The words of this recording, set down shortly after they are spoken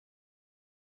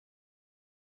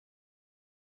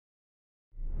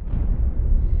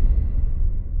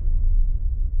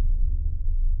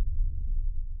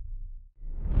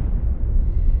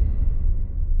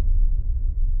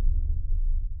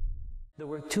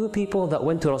two people that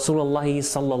went to Rasulullah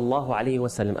sallallahu alayhi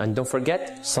wasallam, and don't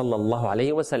forget sallallahu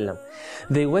alayhi wasallam.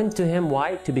 They went to him,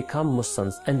 why? To become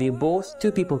Muslims, and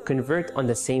two people convert on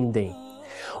the same day.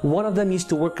 One of them used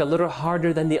to work a little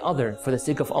harder than the other for the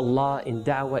sake of Allah, in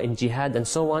da'wah, in jihad, and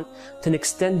so on, to an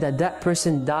extent that that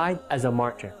person died as a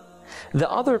martyr. The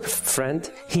other friend,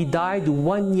 he died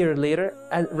 1 year later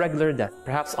at regular death,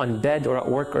 perhaps on bed or at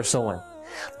work or so on.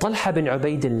 Talha bin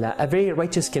Ubaidillah, a very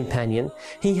righteous companion,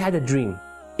 he had a dream.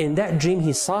 In that dream,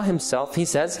 he saw himself, he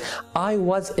says, I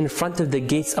was in front of the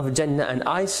gates of Jannah and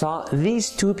I saw these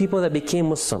two people that became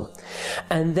Muslim.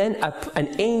 And then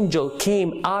an angel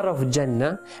came out of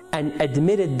Jannah and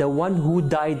admitted the one who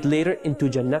died later into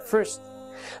Jannah first.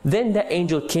 Then the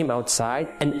angel came outside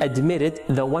and admitted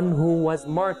the one who was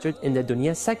martyred in the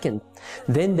dunya second.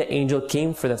 Then the angel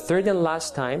came for the third and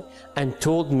last time and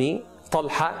told me,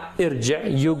 Talha,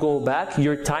 irji', you go back,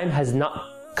 your time has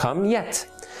not come yet.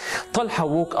 Talha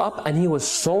woke up and he was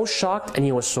so shocked and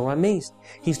he was so amazed.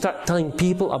 He started telling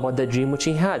people about the dream which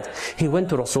he had. He went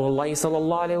to Rasulullah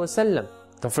sallallahu alayhi wasallam.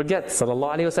 Don't forget,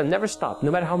 sallallahu alayhi wasallam, never stop,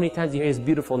 no matter how many times you hear his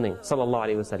beautiful name, sallallahu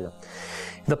alayhi wasallam.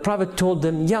 The Prophet told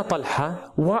them, Ya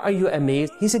Talha, why are you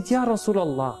amazed? He said, Ya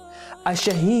Rasulullah, a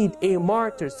shaheed, a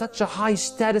martyr, such a high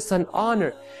status and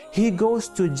honor, he goes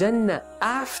to Jannah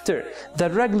after the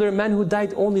regular man who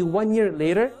died only 1 year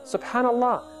later?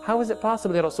 Subhanallah, how is it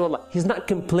possible, Ya Rasulullah? He's not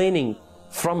complaining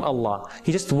from Allah.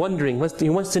 He's just wondering, he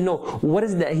wants to know what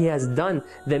is that he has done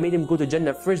that made him go to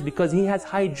Jannah first, because he has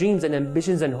high dreams and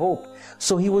ambitions and hope.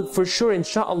 So he would for sure,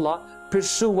 inshaAllah,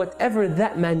 pursue whatever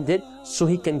that man did so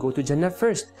he can go to Jannah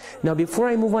first. Now before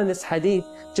I move on this hadith,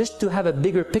 just to have a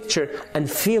bigger picture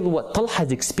and feel what Talha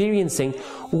is experiencing,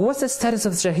 what's the status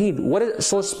of Shaheed? What is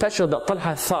so special that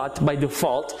Talha thought by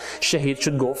default Shaheed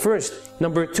should go first?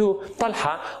 Number two,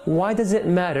 Talha, why does it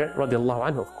matter,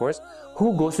 radiallahu anhu of course,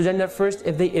 who goes to Jannah first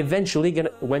if they eventually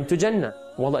went to Jannah?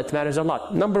 Wallah, it matters a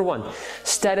lot. Number one,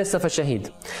 status of a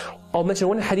shaheed. I'll mention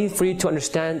one hadith for you to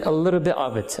understand a little bit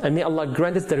of it, and may Allah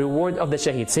grant us the reward of the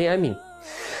shaheed. Say Ameen.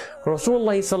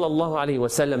 Rasulullah sallallahu alayhi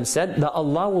wasallam said that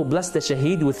Allah will bless the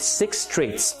shaheed with 6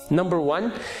 traits. Number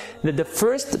one, that the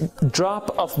first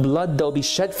drop of blood that will be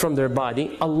shed from their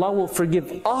body, Allah will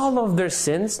forgive all of their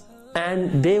sins,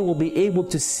 and they will be able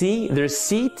to see their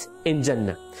seat in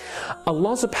Jannah.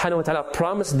 Allah subhanahu wa ta'ala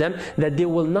promised them that they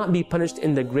will not be punished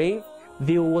in the grave.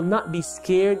 They will not be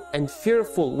scared and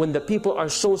fearful when the people are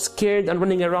so scared and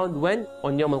running around. When?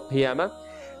 On Yawm al-Qiyamah.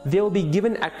 They will be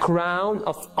given a crown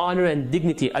of honor and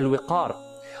dignity, al-wiqar.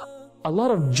 A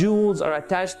lot of jewels are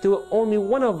attached to it. Only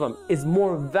one of them is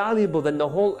more valuable than the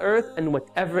whole earth and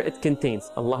whatever it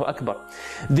contains. Allahu Akbar.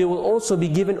 They will also be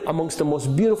given amongst the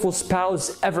most beautiful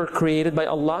spouse ever created by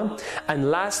Allah.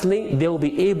 And lastly, they will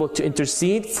be able to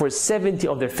intercede for 70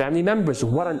 of their family members.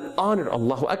 What an honor,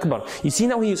 Allahu Akbar. You see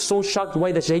now he is so shocked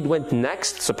why the shaheed went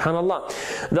next. Subhanallah.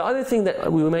 The other thing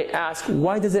that we might ask,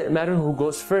 why does it matter who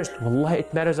goes first? Wallahi,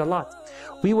 it matters a lot.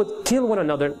 We would kill one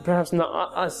another, perhaps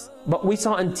not us, but we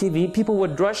saw on TV, people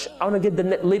would rush, I want to get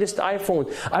the latest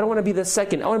iPhone, I don't want to be the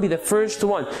second, I want to be the first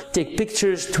one, take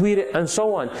pictures, tweet it, and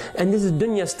so on. And this is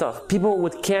dunya stuff. People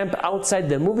would camp outside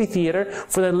the movie theater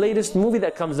for the latest movie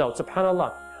that comes out,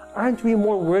 subhanallah. Aren't we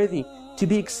more worthy to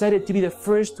be excited to be the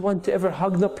first one to ever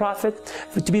hug the Prophet,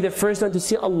 to be the first one to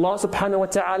see Allah subhanahu wa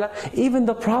ta'ala? Even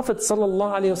the Prophet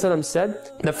sallallahu alayhi wasallam said,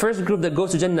 the first group that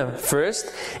goes to Jannah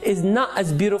first is not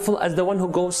as beautiful as the one who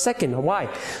goes second. Why?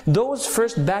 Those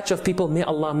first batch of people, may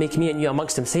Allah make me and you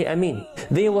amongst them, say Ameen.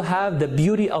 They will have the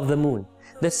beauty of the moon.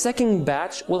 The second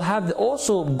batch will have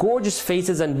also gorgeous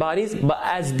faces and bodies, but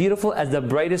as beautiful as the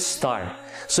brightest star.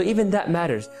 So even that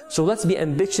matters. So let's be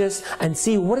ambitious and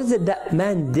see what is it that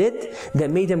man did that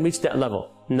made him reach that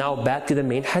level. Now back to the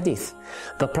main hadith.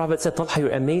 The Prophet said, Talha, you're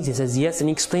amazed? He says, yes, and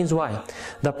he explains why.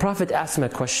 The Prophet asked him a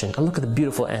question, and look at the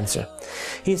beautiful answer.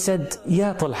 He said,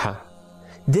 Ya Talha,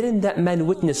 didn't that man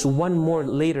witness one more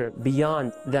later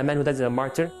beyond the man who died as a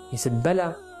martyr? He said,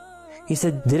 Bala. He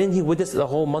said, didn't he witness the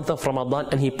whole month of Ramadan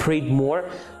and he prayed more?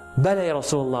 Bala ya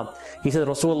Rasulullah. He said,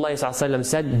 Rasulullah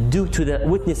said, due to the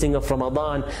witnessing of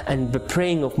Ramadan and the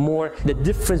praying of more, the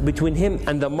difference between him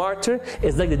and the martyr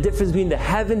is like the difference between the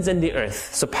heavens and the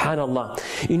earth. Subhanallah.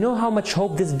 You know how much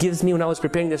hope this gives me when I was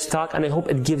preparing this talk, and I hope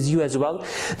it gives you as well,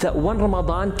 that one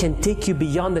Ramadan can take you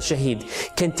beyond the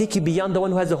shaheed, can take you beyond the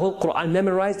one who has the whole Quran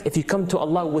memorized if you come to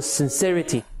Allah with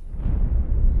sincerity.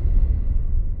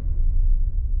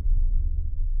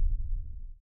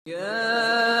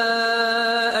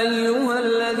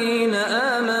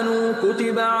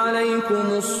 كتب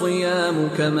عليكم الصيام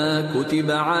كما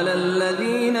كتب على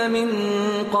الذين من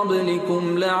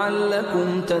قبلكم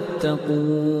لعلكم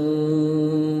تتقون.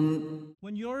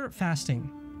 you're fasting,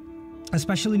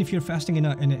 especially if you're fasting in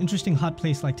an interesting hot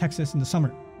place like Texas in the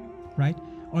summer, right?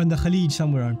 Or in the Khalij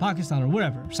somewhere, or in Pakistan, or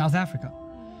wherever, South Africa.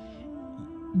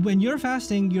 When you're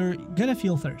fasting, you're gonna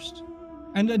feel thirst.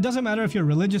 And it doesn't matter if you're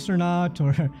religious or not,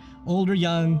 or old or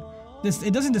young.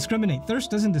 It doesn't discriminate. Thirst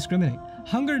doesn't discriminate.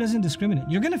 Hunger doesn't discriminate.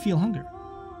 You're gonna feel hunger.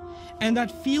 And that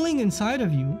feeling inside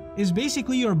of you is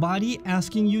basically your body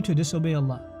asking you to disobey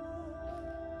Allah.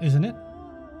 Isn't it?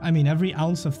 I mean, every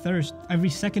ounce of thirst, every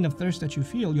second of thirst that you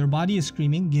feel, your body is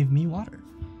screaming, give me water.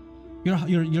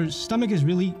 Your stomach is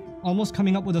really almost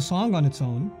coming up with a song on its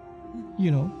own. You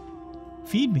know,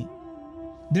 feed me.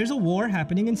 There's a war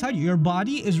happening inside you. Your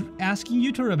body is asking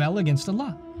you to rebel against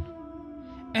Allah.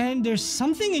 And there's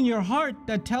something in your heart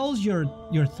that tells your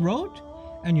throat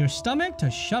and your stomach to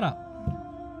shut up.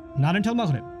 Not until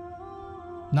Maghrib.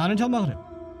 Not until Maghrib.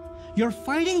 You're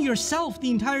fighting yourself the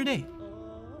entire day.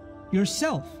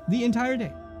 Yourself the entire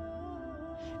day.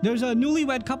 There's a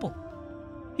newlywed couple.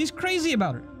 He's crazy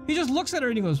about her. He just looks at her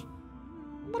and he goes,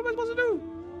 what am I supposed to do?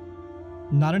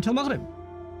 Not until Maghrib.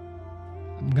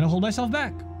 I'm gonna hold myself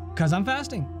back because I'm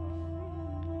fasting.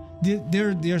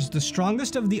 There's the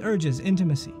strongest of the urges,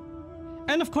 intimacy.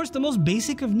 And of course the most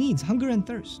basic of needs, hunger and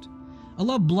thirst.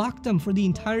 Allah blocked them for the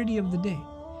entirety of the day.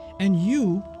 And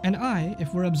you and I,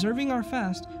 if we're observing our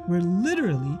fast, we're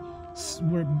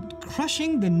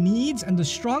crushing the needs and the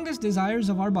strongest desires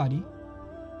of our body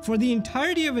for the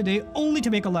entirety of a day only to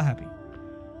make Allah happy.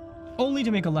 Only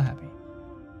to make Allah happy.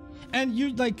 And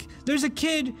you're like, there's a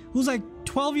kid who's like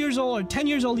 12 years old or 10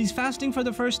 years old, he's fasting for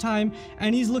the first time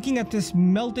and he's looking at this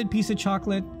melted piece of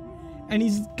chocolate and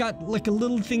he's got like a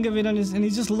little thing of it on his, and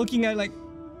he's just looking at it like,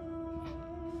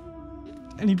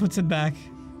 and he puts it back.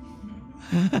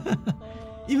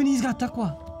 Even he's got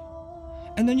taqwa.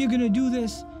 And then you're gonna do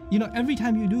this. You know, every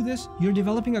time you do this, you're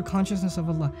developing a consciousness of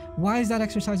Allah. Why is that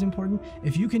exercise important?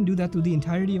 If you can do that through the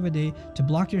entirety of a day to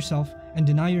block yourself and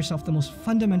deny yourself the most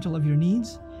fundamental of your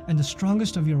needs and the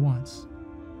strongest of your wants.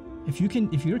 If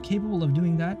you're capable of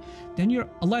doing that, then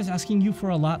Allah is asking you for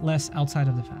a lot less outside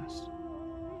of the fast.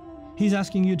 He's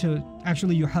asking you to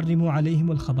actually yuharrimu alayhim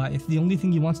al-khaba'ith. The only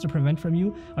thing He wants to prevent from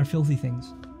you are filthy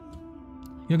things.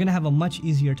 You're gonna have a much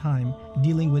easier time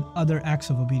dealing with other acts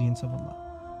of obedience of Allah.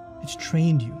 It's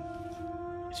trained you.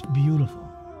 It's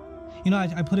beautiful. You know,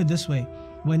 I put it this way.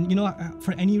 When, you know,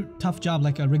 for any tough job,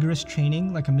 like a rigorous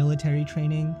training, like a military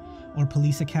training or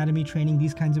police academy training,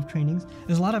 these kinds of trainings,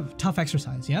 there's a lot of tough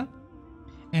exercise, yeah?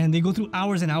 And they go through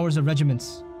hours and hours of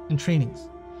regiments and trainings.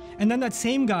 And then that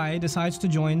same guy decides to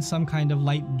join some kind of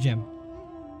light gym.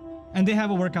 And they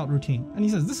have a workout routine. And he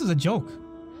says, this is a joke.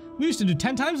 We used to do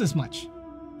 10 times this much.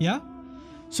 Yeah?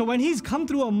 So when he's come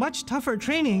through a much tougher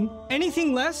training,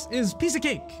 anything less is piece of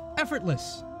cake,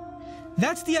 effortless.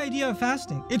 That's the idea of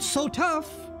fasting. It's so tough.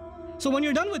 So when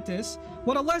you're done with this,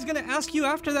 what Allah is going to ask you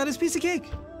after that is piece of cake.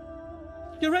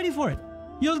 You're ready for it.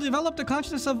 You'll develop the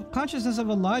consciousness of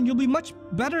Allah, and you'll be much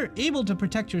better able to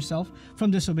protect yourself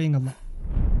from disobeying Allah.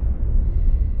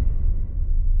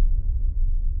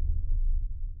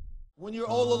 When you're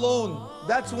all alone,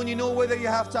 that's when you know whether you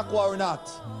have taqwa or not.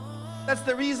 That's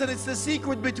the reason, it's the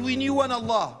secret between you and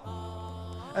Allah.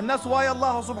 And that's why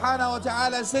Allah subhanahu wa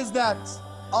ta'ala says that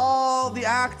all the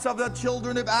acts of the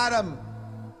children of Adam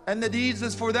and the deeds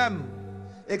is for them,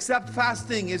 except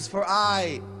fasting is for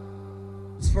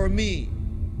it's for me.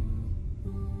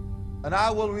 And I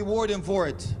will reward him for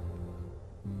it.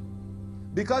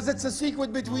 Because it's a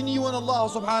secret between you and Allah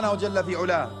subhanahu wa jalla fi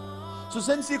ula. So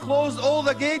since He closed all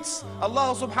the gates,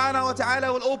 Allah subhanahu wa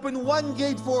ta'ala will open one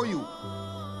gate for you.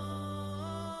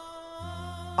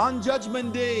 On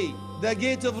Judgment Day, the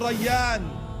gate of Rayan.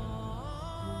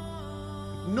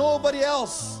 Nobody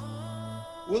else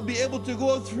will be able to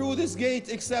go through this gate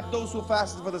except those who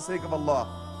fasted for the sake of Allah.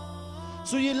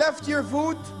 So you left your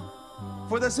food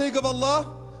for the sake of Allah,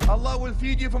 Allah will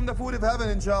feed you from the food of heaven,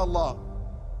 inshallah.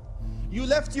 You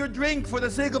left your drink for the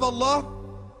sake of Allah,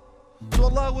 so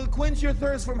Allah will quench your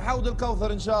thirst from Hawd al-Kawthar,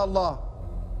 inshallah.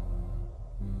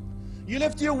 You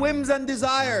left your whims and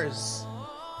desires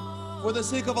for the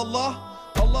sake of Allah,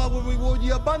 Allah will reward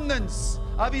you abundance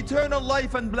of eternal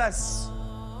life and bless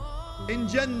in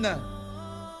Jannah.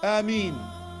 Ameen.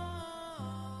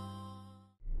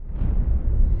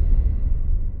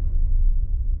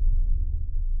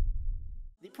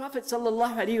 The Prophet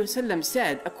ﷺ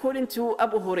said, according to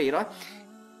Abu Hurairah,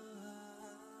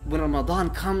 when Ramadan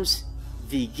comes,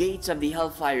 the gates of the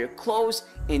hellfire close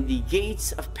and the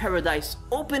gates of paradise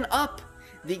open up.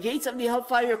 the gates of the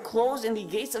hellfire close and the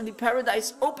gates of the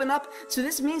paradise open up. So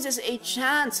this means it's a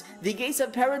chance. The gates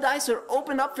of paradise are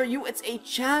open up for you. It's a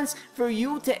chance for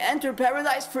you to enter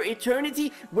paradise for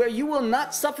eternity, where you will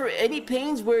not suffer any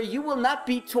pains, where you will not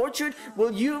be tortured,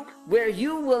 where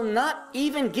you will not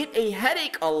even get a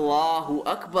headache. Allahu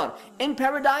Akbar. In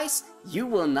paradise, you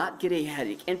will not get a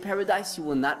headache. In paradise, you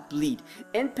will not bleed.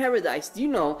 In paradise, do you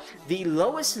know the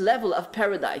lowest level of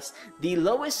paradise? The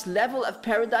lowest level of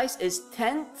paradise is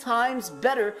 10 times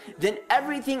better than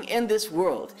everything in this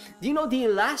world. Do you know the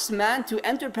last man to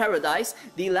enter paradise,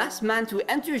 the last man to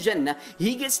enter Jannah,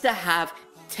 he gets to have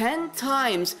 10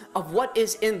 times of what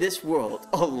is in this world.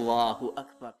 Allahu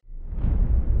Akbar.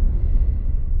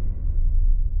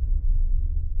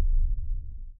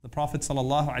 The Prophet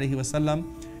ﷺ,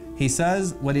 he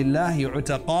says, وَلِلَّهِ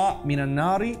عُتَقَاء مِنَ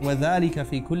النَّارِ وَذَلِكَ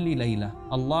فِي كُلِّ لَيْلَةٍ.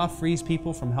 Allah frees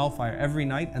people from hellfire every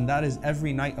night, and that is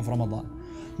every night of Ramadan.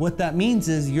 What that means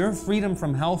is your freedom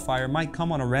from hellfire might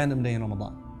come on a random day in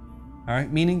Ramadan.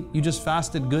 Alright, meaning you just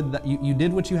fasted good, that you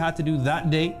did what you had to do that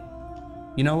day.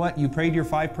 You know what? You prayed your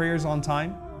 5 prayers on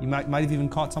time. You might have even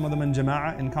caught some of them in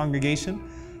jama'ah, in congregation.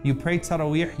 You prayed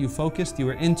tarawih, you focused, you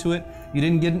were into it. You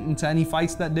didn't get into any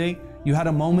fights that day. You had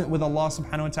a moment with Allah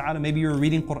subhanahu wa ta'ala. Maybe you were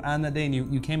reading Quran that day and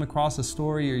you came across a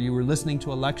story, or you were listening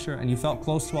to a lecture and you felt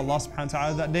close to Allah subhanahu wa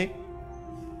ta'ala that day.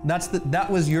 That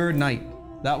was your night.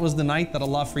 That was the night that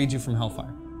Allah freed you from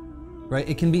hellfire. Right?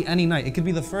 It can be any night. It could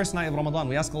be the first night of Ramadan.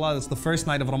 We ask Allah, it's the first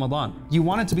night of Ramadan. You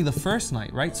want it to be the first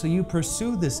night, right? So you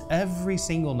pursue this every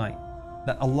single night.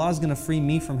 That Allah is going to free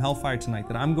me from hellfire tonight.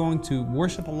 That I'm going to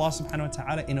worship Allah subhanahu wa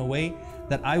ta'ala in a way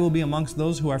that I will be amongst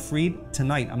those who are freed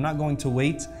tonight. I'm not going to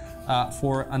wait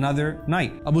for another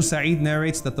night. Abu Sa'id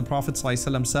narrates that the Prophet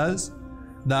ﷺ says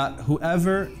that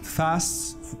whoever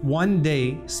fasts one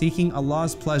day seeking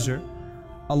Allah's pleasure,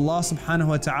 Allah subhanahu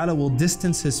wa ta'ala will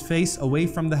distance his face away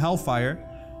from the hellfire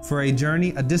for a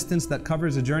distance that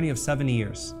covers a journey of 70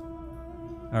 years.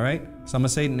 Alright? So I'm going to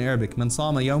say it in Arabic. من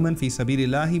صام يوما في سبيل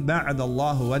الله بعد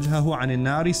الله وجهه عن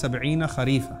النار 70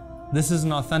 خريفا. This is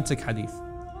an authentic hadith.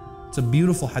 It's a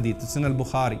beautiful hadith. It's in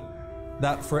Al-Bukhari.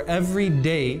 That for every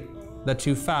day that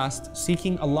you fast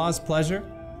seeking Allah's pleasure,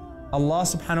 Allah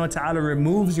subhanahu wa ta'ala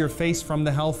removes your face from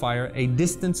the hellfire a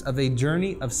distance of a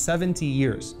journey of 70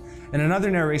 years. In another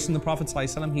narration, the Prophet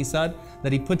ﷺ, he said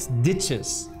that he puts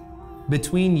ditches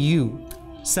between you,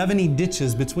 70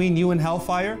 ditches between you and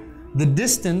hellfire. The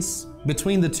distance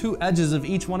between the 2 edges of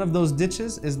each one of those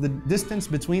ditches is the distance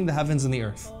between the heavens and the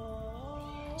earth.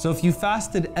 So if you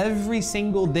fasted every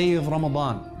single day of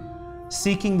Ramadan,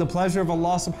 seeking the pleasure of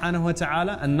Allah subhanahu wa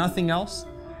ta'ala and nothing else,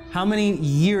 how many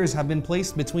years have been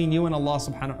placed between you and Allah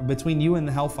between you and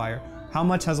the hellfire? How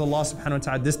much has Allah subhanahu wa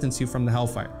ta'ala distanced you from the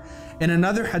hellfire? In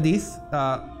another hadith,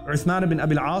 Uthman ibn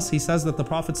Abi al-As, he says that the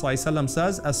Prophet ﷺ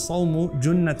says, As-sawmu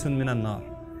junnatun min an-nar.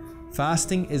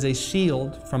 Fasting is a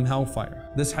shield from hellfire.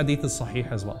 This hadith is sahih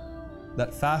as well.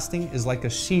 That fasting is like a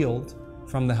shield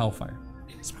from the hellfire.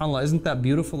 SubhanAllah, isn't that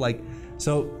beautiful?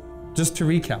 So just to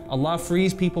recap, Allah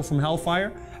frees people from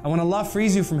hellfire. And when Allah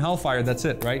frees you from hellfire, that's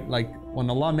it, right? When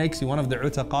Allah makes you one of the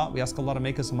utaqa, we ask Allah to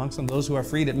make us amongst them, those who are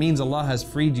freed, it means Allah has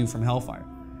freed you from hellfire.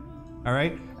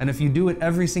 Alright? And if you do it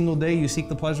every single day, you seek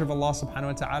the pleasure of Allah subhanahu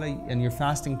wa ta'ala and you're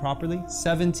fasting properly,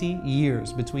 70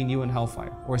 years between you and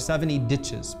hellfire, or 70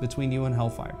 ditches between you and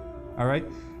hellfire. Alright?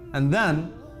 And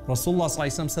then Rasulullah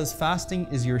ﷺ says fasting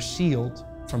is your shield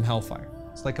from hellfire.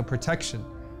 It's like a protection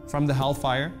from the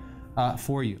hellfire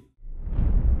for you.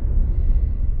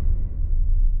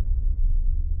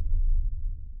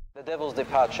 The devil's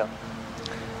departure.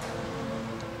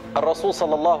 Rasul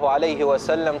sallallahu alayhi wa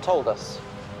sallam told us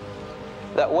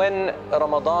that when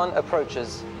Ramadan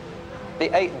approaches,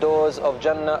 the 8 doors of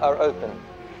Jannah are open.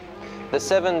 The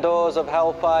 7 doors of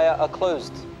hellfire are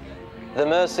closed. The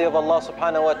mercy of Allah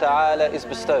subhanahu wa ta'ala is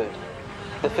bestowed.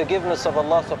 The forgiveness of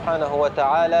Allah subhanahu wa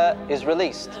ta'ala is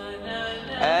released.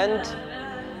 And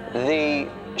the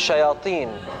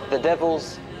shayateen, the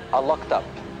devils, are locked up.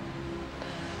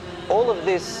 All of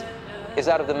this is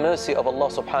out of the mercy of Allah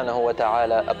subhanahu wa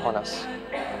ta'ala upon us.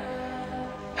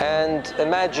 And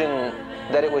imagine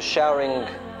that it was showering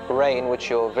rain, which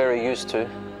you're very used to.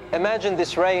 Imagine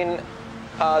this rain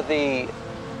are the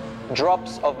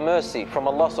drops of mercy from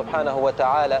Allah subhanahu wa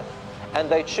ta'ala, and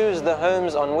they choose the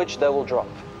homes on which they will drop.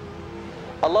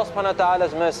 Allah subhanahu wa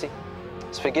ta'ala's mercy,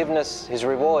 His forgiveness, His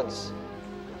rewards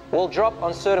will drop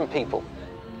on certain people.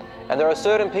 And there are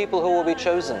certain people who will be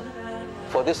chosen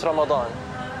for this Ramadan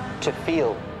to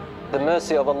feel the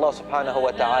mercy of Allah subhanahu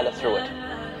wa ta'ala through it.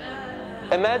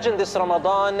 Imagine this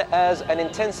Ramadan as an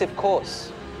intensive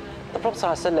course. The Prophet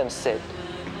ﷺ said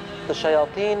the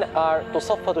shayateen are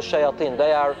tusaffatu shayateen.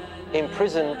 They are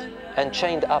imprisoned and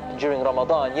chained up during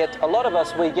Ramadan. Yet a lot of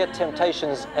us, we get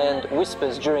temptations and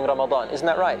whispers during Ramadan. Isn't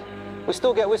that right? We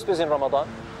still get whispers in Ramadan.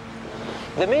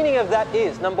 The meaning of that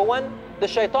is, number one, the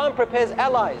shaitan prepares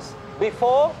allies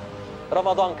before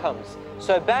Ramadan comes.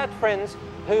 So bad friends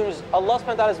whose Allah subhanahu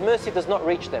wa ta'ala's mercy does not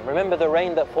reach them. Remember the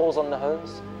rain that falls on the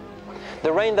homes?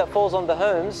 The rain that falls on the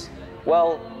homes,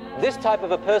 well, this type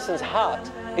of a person's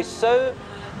heart is so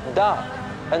dark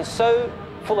and so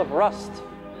full of rust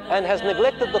and has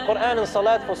neglected the Quran and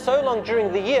Salat for so long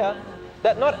during the year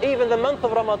that not even the month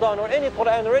of Ramadan or any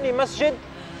Quran or any masjid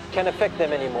can affect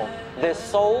them anymore. Their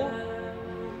soul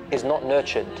is not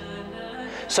nurtured.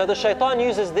 So the shaitan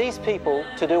uses these people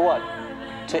to do what?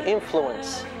 To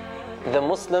influence the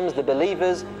Muslims, the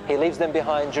believers. He leaves them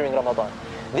behind during Ramadan.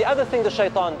 The other thing the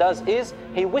shaitan does is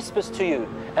he whispers to you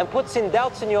and puts in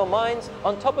doubts in your minds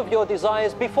on top of your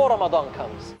desires before Ramadan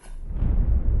comes.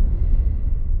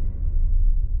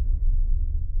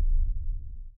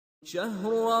 شهر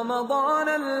رمضان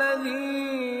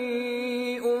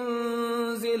الذي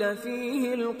أنزل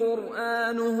فيه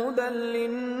القرآن هدى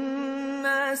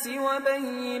للناس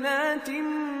وبينات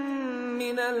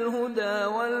من الهدى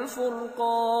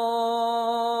والفرقان.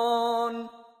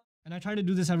 And I try to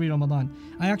do this every Ramadan.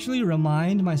 I actually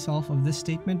remind myself of this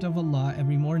statement of Allah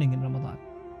every morning in Ramadan.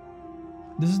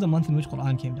 This is the month in which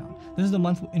Quran came down. This is the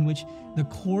month in which the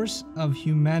course of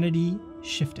humanity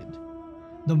shifted.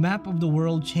 The map of the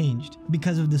world changed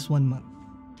because of this one month.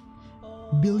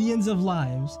 Billions of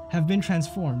lives have been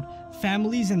transformed.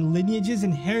 Families and lineages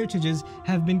and heritages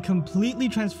have been completely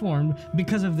transformed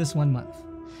because of this one month.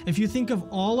 If you think of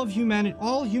all of humanity,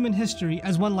 all human history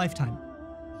as one lifetime,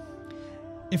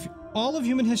 if all of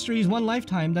human history is one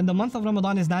lifetime, then the month of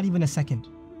Ramadan is not even a second.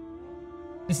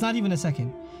 It's not even a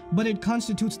second, but it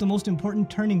constitutes the most important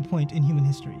turning point in human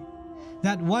history.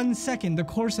 That 1 second, the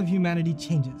course of humanity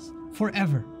changes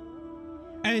forever.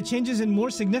 And it changes in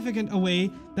more significant a way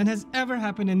than has ever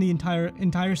happened in the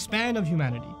entire span of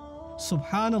humanity.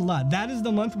 Subhanallah, that is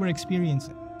the month we're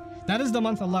experiencing. That is the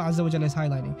month Allah Azza wa Jalla is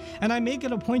highlighting. And I make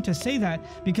it a point to say that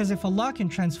because if Allah can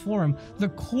transform the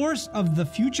course of the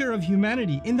future of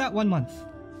humanity in that 1 month,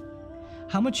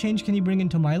 how much change can He bring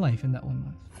into my life in that 1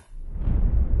 month?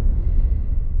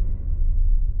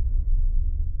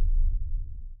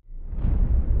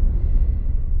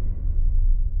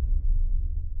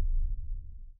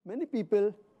 Many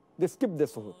people, they skip their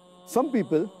suhoor. Some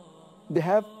people, they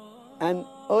have an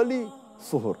early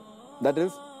suhoor. That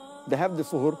is, they have the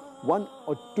suhoor 1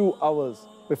 or 2 hours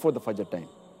before the Fajr time.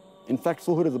 In fact,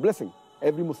 suhoor is a blessing.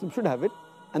 Every Muslim should have it.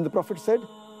 And the Prophet said,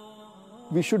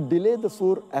 we should delay the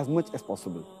suhoor as much as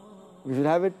possible. We should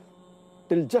have it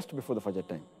till just before the Fajr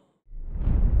time.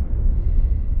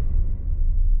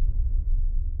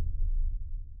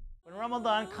 When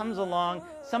Ramadan comes along,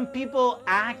 some people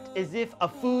act as if a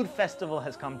food festival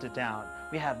has come to town.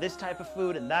 We have this type of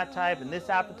food and that type and this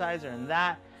appetizer and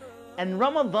that. And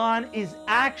Ramadan is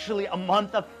actually a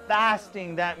month of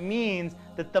fasting. That means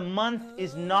that the month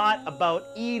is not about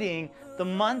eating. The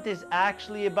month is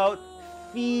actually about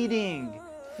feeding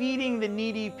the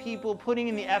needy people, putting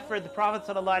in the effort. The Prophet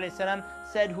ﷺ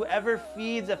said, whoever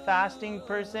feeds a fasting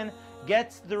person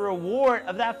gets the reward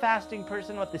of that fasting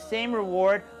person with the same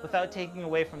reward without taking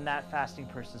away from that fasting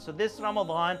person. So this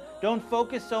Ramadan, don't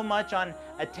focus so much on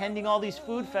attending all these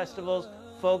food festivals,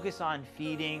 focus on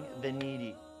feeding the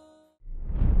needy.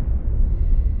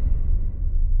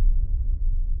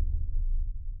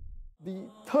 The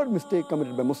third mistake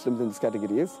committed by Muslims in this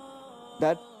category is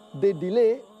that they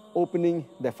delay opening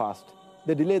their fast.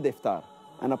 They delay the iftar.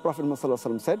 And our Prophet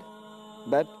Muhammad said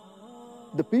that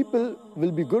the people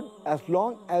will be good as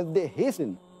long as they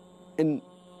hasten in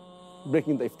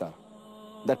breaking the iftar.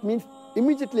 That means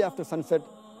immediately after sunset,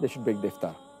 they should break the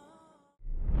iftar.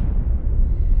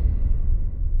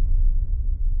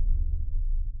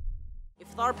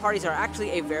 Iftar parties are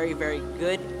actually a very, very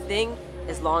good thing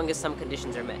as long as some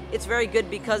conditions are met. It's very good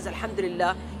because,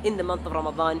 alhamdulillah, in the month of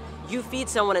Ramadan, you feed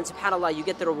someone and subhanAllah, you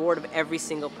get the reward of every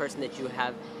single person that you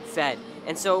have fed.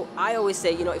 And so I always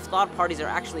say, you know, iftar parties are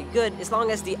actually good as long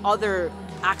as the other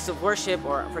acts of worship,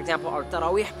 or for example, our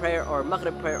Tarawih prayer or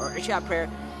Maghrib prayer or Isha prayer,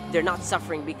 they're not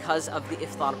suffering because of the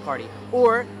iftar party.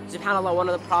 Or, subhanAllah, one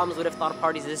of the problems with iftar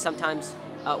parties is sometimes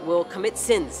we'll commit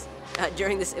sins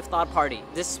during this iftar party.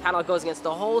 This subhanAllah goes against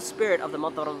the whole spirit of the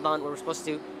month of Ramadan, where we're supposed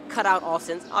to cut out all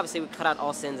sins. Obviously we cut out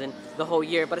all sins in the whole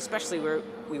year, but especially where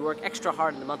we work extra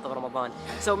hard in the month of Ramadan.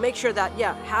 So make sure that,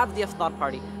 yeah, have the iftar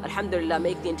party. Alhamdulillah,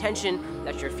 make the intention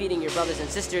that you're feeding your brothers and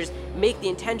sisters. Make the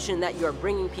intention that you're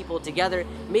bringing people together.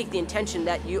 Make the intention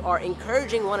that you are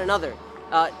encouraging one another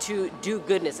to do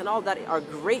goodness, and all that are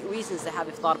great reasons to have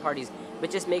iftar parties. But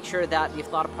just make sure that the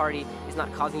iftar party is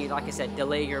not causing you, like I said,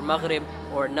 delay your maghrib,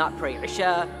 or not pray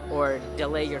isha, or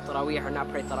delay your tarawih, or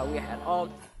not pray tarawih at all.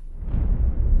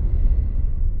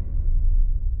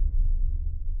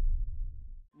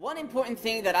 One important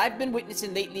thing that I've been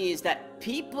witnessing lately is that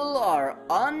people are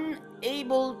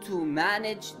unable to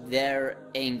manage their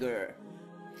anger.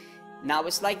 Now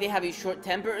it's like they have a short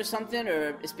temper or something,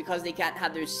 or it's because they can't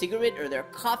have their cigarette or their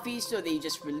coffee, so they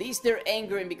just release their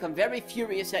anger and become very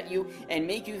furious at you and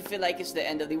make you feel like it's the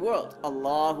end of the world.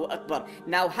 Allahu Akbar.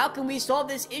 Now how can we solve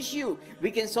this issue? We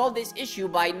can solve this issue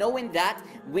by knowing that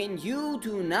when you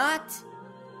do not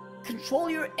control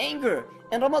your anger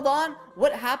in Ramadan,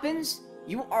 what happens?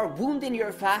 You are wounding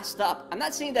your fast up. I'm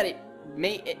not saying that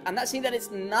it's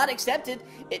not accepted.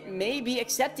 It may be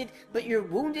accepted, but you're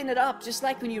wounding it up. Just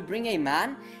like when you bring a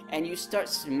man and you start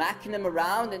smacking him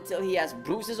around until he has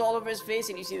bruises all over his face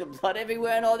and you see the blood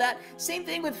everywhere and all that. Same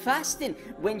thing with fasting.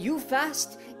 When you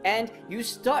fast and you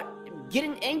start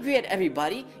getting angry at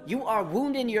everybody, you are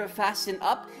wounding your fasting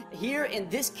up. Here in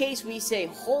this case we say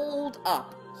hold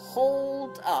up,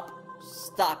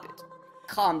 stop it,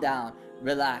 calm down,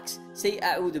 relax. Say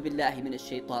A'udhu billahi minash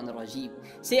shaitanir rajeem.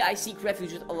 Say I seek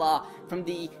refuge with Allah from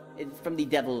the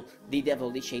devil,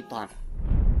 the shaitan.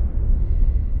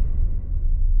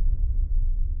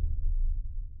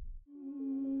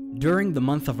 During the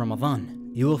month of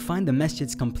Ramadan, you will find the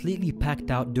masjids completely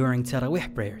packed out during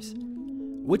Taraweeh prayers,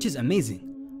 which is amazing.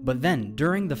 But then,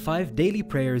 during the 5 daily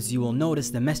prayers, you will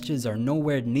notice the masjids are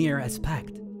nowhere near as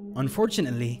packed.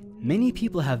 Unfortunately, many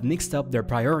people have mixed up their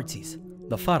priorities.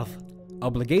 The fard,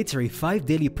 obligatory 5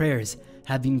 daily prayers,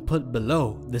 have been put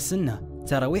below the sunnah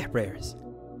Taraweeh prayers.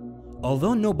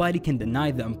 Although nobody can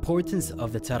deny the importance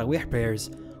of the Taraweeh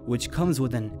prayers, which comes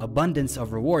with an abundance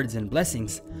of rewards and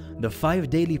blessings, the 5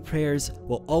 daily prayers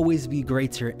will always be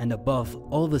greater and above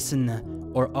all the sunnah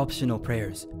or optional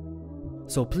prayers.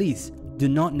 So please, do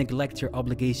not neglect your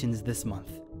obligations this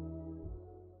month.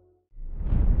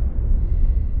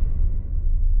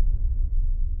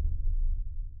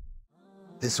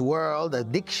 This world,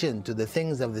 addiction to the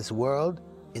things of this world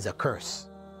is a curse.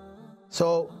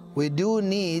 So we do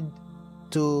need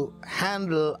to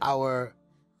handle our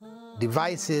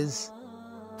devices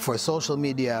for social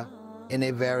media in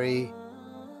a very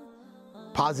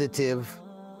positive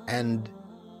and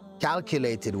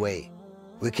calculated way.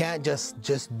 We can't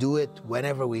just do it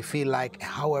whenever we feel like,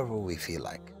 however we feel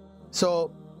like.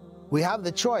 So we have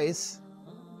the choice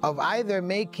of either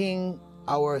making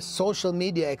our social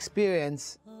media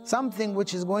experience something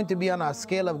which is going to be on our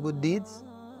scale of good deeds,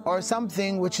 or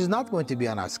something which is not going to be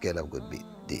on our scale of good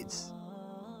deeds.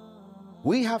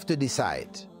 We have to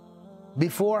decide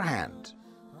beforehand.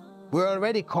 We're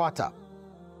already caught up.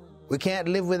 We can't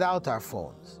live without our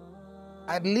phones.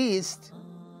 At least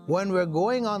when we're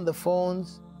going on the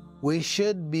phones, we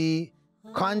should be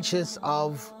conscious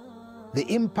of the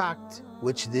impact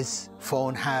which this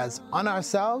phone has on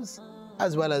ourselves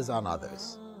as well as on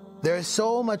others. There's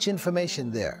so much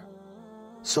information there,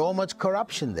 so much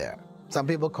corruption there. Some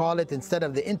people call it, instead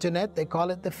of the internet, they call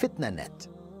it the fitna net.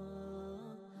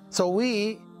 So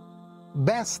we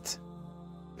best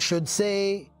should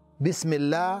say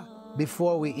Bismillah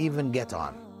before we even get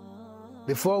on.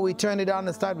 Before we turn it on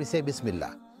and start, we say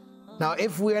Bismillah. Now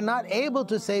if we are not able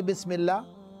to say Bismillah,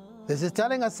 this is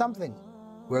telling us something.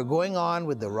 We're going on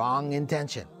with the wrong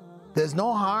intention. There's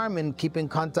no harm in keeping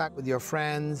contact with your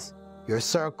friends, your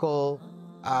circle,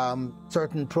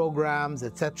 certain programs,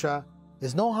 etc.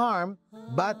 There's no harm,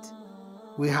 but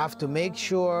we have to make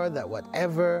sure that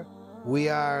whatever we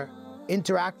are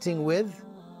interacting with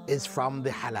is from the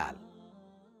halal.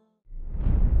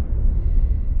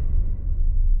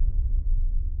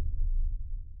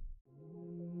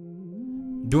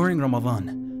 During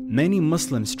Ramadan, many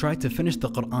Muslims try to finish the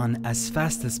Quran as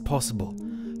fast as possible.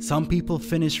 Some people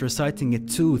finish reciting it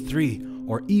 2, 3,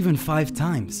 or even 5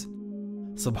 times.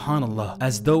 Subhanallah,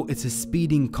 as though it's a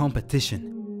speeding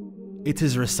competition. It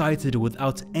is recited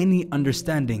without any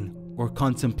understanding or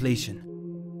contemplation.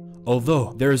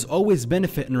 Although there is always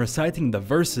benefit in reciting the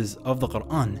verses of the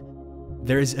Quran,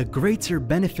 there is a greater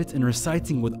benefit in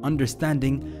reciting with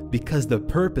understanding, because the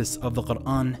purpose of the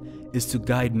Quran is to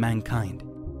guide mankind.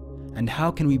 And how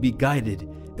can we be guided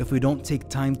if we don't take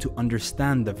time to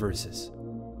understand the verses?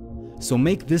 So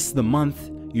make this the month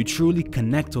you truly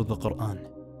connect with the Quran.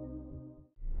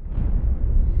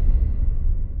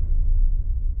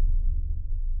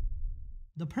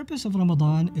 The purpose of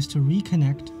Ramadan is to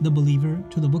reconnect the believer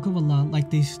to the Book of Allah like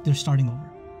they're starting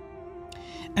over.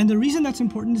 And the reason that's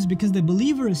important is because the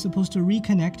believer is supposed to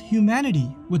reconnect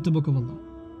humanity with the Book of Allah.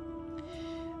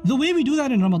 The way we do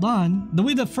that in Ramadan, the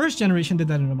way the first generation did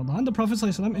that in Ramadan, the Prophet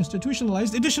ﷺ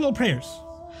institutionalized additional prayers.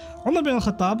 Umar bin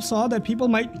al-Khattab saw that people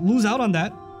might lose out on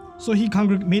that, so he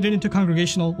made it into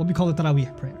congregational, what we call the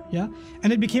Taraweeh prayer, yeah?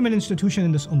 And it became an institution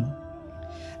in this ummah.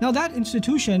 Now that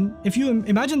institution, if you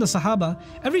imagine the Sahaba,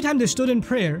 every time they stood in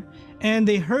prayer and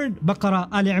they heard Baqarah,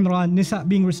 Ali Imran, Nisa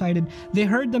being recited, they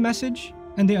heard the message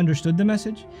and they understood the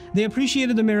message. They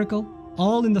appreciated the miracle,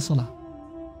 all in the Salah.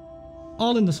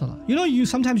 All in the Salah. You know,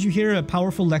 sometimes you hear a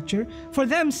powerful lecture. For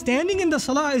them, standing in the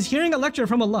Salah is hearing a lecture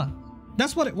from Allah.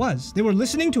 That's what it was. They were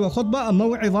listening to a khutbah, a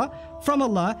maw'idha from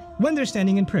Allah when they're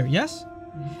standing in prayer, yes?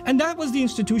 And that was the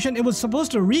institution. It was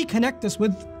supposed to reconnect us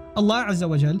with Allah Azza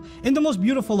wa Jal in the most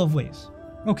beautiful of ways.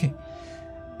 Okay.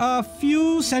 A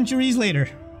few centuries later,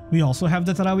 we also have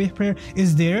the Taraweeh prayer.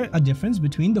 Is there a difference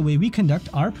between the way we conduct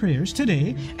our prayers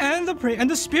today and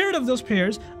the spirit of those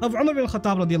prayers of Umar bin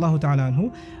Khattab radiallahu ta'ala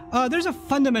anhu? There's a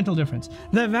fundamental difference.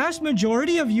 The vast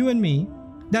majority of you and me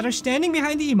that are standing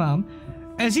behind the Imam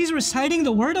as he's reciting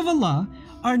the word of Allah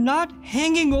are not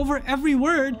hanging over every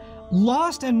word,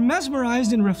 lost and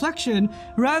mesmerized in reflection.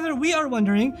 Rather, we are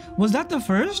wondering, was that the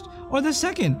first or the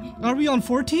second? Are we on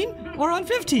 14 or on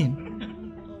 15?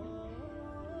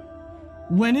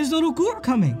 When is the ruku'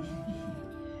 coming?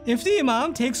 If the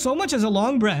Imam takes so much as a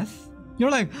long breath,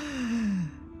 you're like,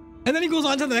 and then he goes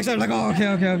on to the next one, like, oh,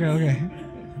 okay.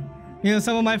 You know,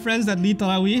 some of my friends that lead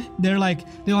Taraweeh,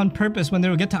 they're on purpose, when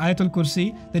they get to Ayatul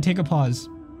Kursi, they take a pause.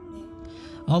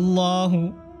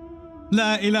 Allahu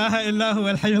La ilaha illahu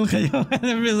al hayyul qayyum. And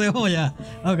everybody's like, oh yeah,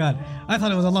 oh God, I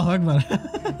thought it was Allahu Akbar.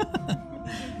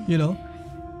 You know,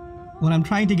 what I'm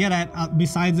trying to get at,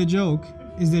 besides a joke,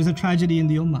 is there's a tragedy in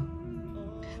the Ummah.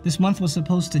 This month was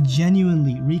supposed to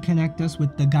genuinely reconnect us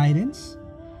with the guidance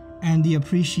and the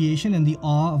appreciation and the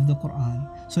awe of the Quran,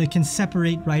 so it can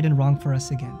separate right and wrong for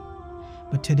us again.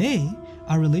 But today,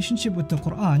 our relationship with the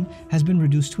Quran has been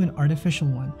reduced to an artificial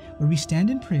one, where we stand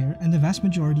in prayer and the vast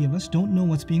majority of us don't know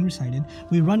what's being recited.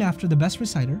 We run after the best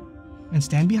reciter and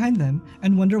stand behind them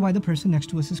and wonder why the person next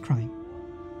to us is crying.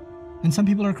 And some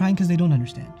people are crying because they don't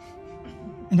understand.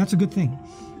 And that's a good thing.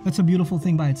 That's a beautiful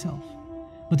thing by itself.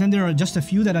 But then there are just a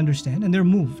few that understand and they're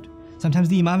moved. Sometimes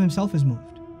the Imam himself is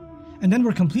moved. And then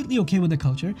we're completely okay with the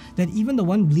culture that even the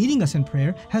one leading us in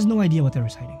prayer has no idea what they're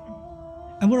reciting.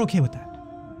 And we're okay with that.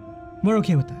 We're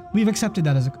okay with that. We've accepted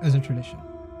that as a tradition.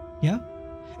 Yeah?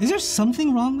 Is there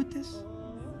something wrong with this?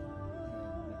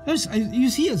 You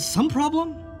see some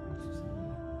problem?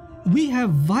 We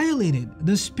have violated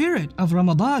the spirit of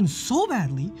Ramadan so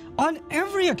badly on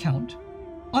every account.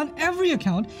 And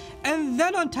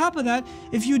then on top of that,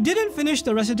 if you didn't finish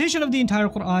the recitation of the entire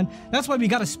Quran, that's why we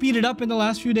got to speed it up in the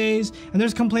last few days, and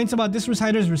there's complaints about this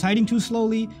reciter is reciting too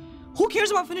slowly. Who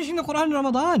cares about finishing the Quran in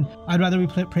Ramadan? I'd rather we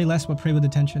pray less, but pray with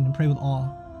attention and pray with awe,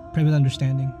 pray with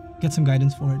understanding, get some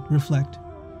guidance for it, reflect.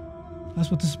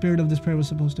 That's what the spirit of this prayer was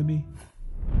supposed to be.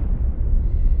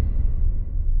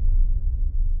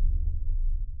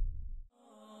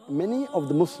 Many of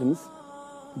the Muslims,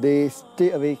 they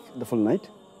stay awake the full night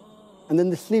and then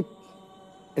they sleep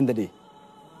in the day.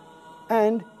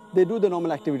 And they do the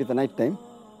normal activity at the night time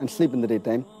and sleep in the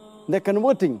daytime. They're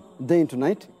converting day into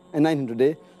night and night into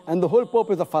day, and the whole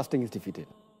purpose of fasting is defeated.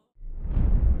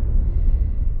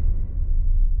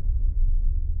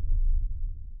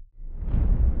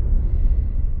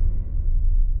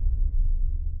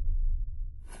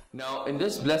 Now, in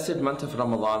this blessed month of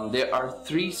Ramadan, there are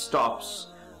 3 stops,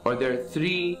 or there are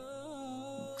 3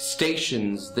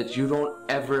 stations that you don't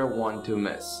ever want to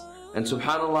miss. And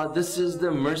subhanAllah, this is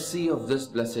the mercy of this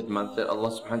blessed month, that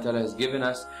Allah subhanahu wa ta'ala has given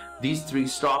us these 3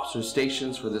 stops or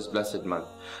stations for this blessed month.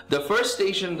 The first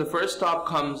station, the first stop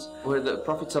comes where the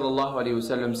Prophet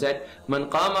ﷺ said, "Man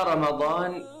qama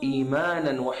Ramadan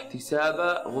imanan wa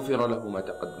ihtisaba, ghufira lahu ma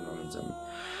taqaddama min dhanbi."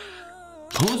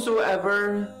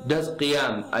 Whosoever does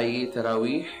qiyam, i.e.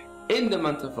 Taraweeh, in the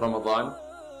month of Ramadan,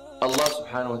 Allah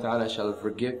subhanahu wa ta'ala shall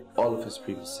forgive all of his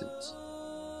previous sins.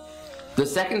 The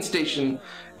second station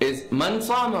is Man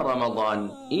sama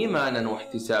Ramadan imanan wa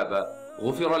ihtisaba,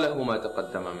 ghufira lahu ma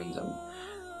taqaddama min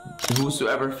dhanbi.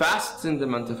 Whosoever fasts in the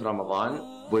month of Ramadan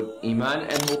with iman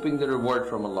and hoping the reward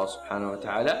from Allah subhanahu wa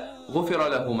ta'ala, ghufira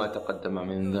lahu ma taqaddama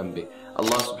min dhanbi.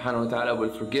 Allah subhanahu wa ta'ala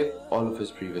will forgive all of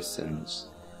his previous sins.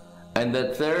 And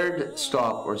the third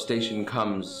stop or station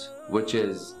comes, which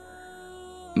is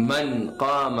من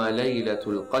قام ليلة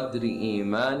القدر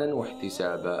إيمانا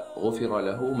واحتسابا غفر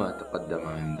له ما تقدم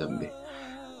من ذنبه.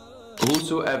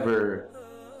 Whosoever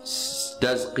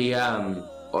does qiyam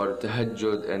or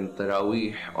tahajjud and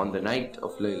taraweeh on the night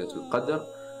of Laylatul Qadr,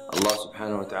 Allah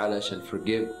subhanahu wa ta'ala shall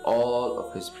forgive all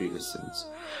of his previous sins.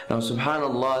 Now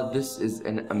subhanallah, this is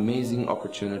an amazing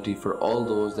opportunity for all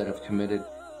those that have committed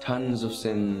tons of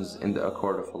sins in the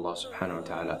accord of Allah subhanahu wa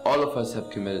ta'ala. All of us have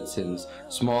committed sins,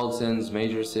 small sins,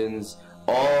 major sins,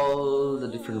 all the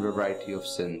different variety of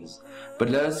sins. But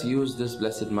let us use this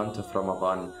blessed month of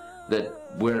Ramadan, that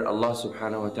where Allah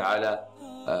subhanahu wa ta'ala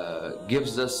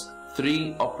gives us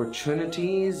 3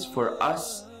 opportunities for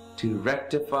us to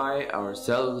rectify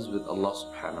ourselves with Allah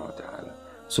subhanahu wa ta'ala.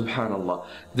 Subhanallah,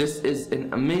 this is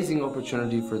an amazing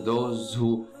opportunity for those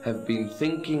who have been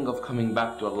thinking of coming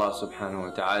back to Allah subhanahu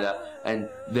wa ta'ala, and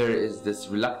there is this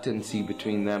reluctancy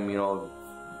between them, you know,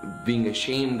 being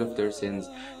ashamed of their sins.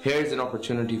 Here's an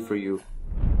opportunity for you.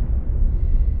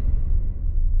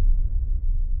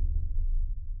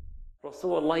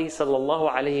 Rasulullah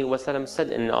sallallahu alayhi wa sallam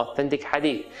said in an authentic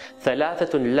hadith,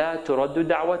 ثَلَاثَةٌ لَا تُرَدُّ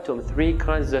دَعْوَتُهُمْ 3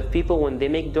 kinds of people, when they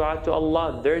make dua to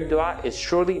Allah, their dua is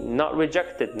surely not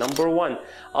rejected. Number 1,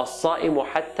 الصَّائِمُ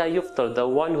حَتَّى يُفْطَرُ, the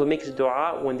one who makes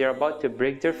dua when they're about to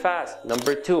break their fast.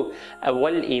 Number 2,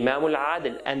 وَالْإِمَامُ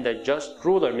الْعَادِلُ, and the just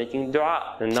ruler making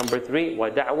dua. And number 3,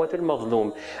 وَدَعْوَةُ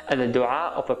الْمَظْلُومِ, and the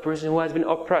dua of a person who has been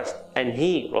oppressed. And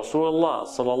he, Rasulullah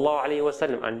sallallahu alayhi wa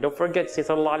sallam, and don't forget,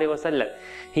 sallallahu alayhi wa sallam,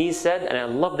 he said, and I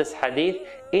love this hadith,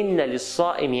 إِنَّ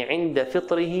لِلصَّائِمِ عِنْدَ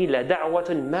فِطْرِهِ لَدَعْوَةٌ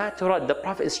مَا تُرَدْ. The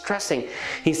Prophet is stressing.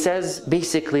 He says,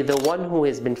 basically, the one who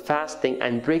has been fasting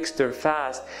and breaks their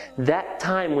fast, that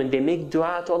time when they make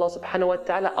dua to Allah subhanahu wa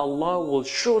ta'ala, Allah will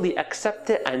surely accept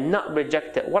it and not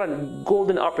reject it. What a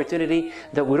golden opportunity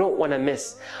that we don't want to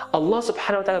miss. Allah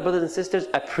subhanahu wa ta'ala, brothers and sisters,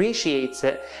 appreciates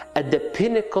it at the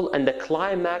pinnacle and the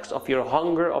climax of your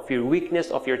hunger, of your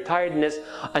weakness, of your tiredness,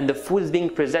 and the food is being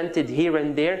presented here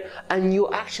and there, and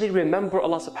you actually remember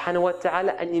Allah subhanahu wa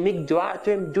ta'ala, and you make dua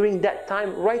to Him during that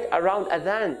time, right around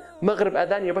adhan, Maghrib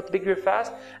adhan, you're about to break your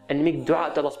fast, and you make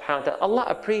dua to Allah subhanahu wa ta'ala. Allah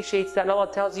appreciates that, and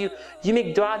Allah tells you, you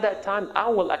make dua that time, I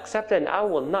will accept it and I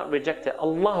will not reject it.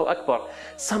 Allahu Akbar.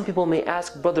 Some people may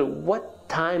ask, brother, what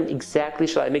time exactly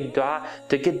shall I make dua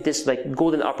to get this like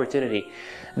golden opportunity?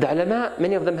 The ulama,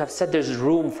 many of them have said there's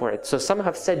room for it. So some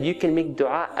have said you can make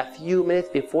dua a few minutes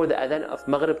before the adhan of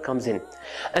Maghrib comes in.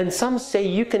 And some say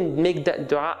you can make that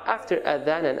dua after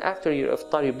adhan and after your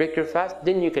iftar, you break your fast,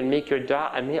 then you can make your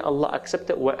dua and may Allah accept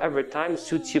it whatever time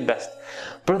suits you best.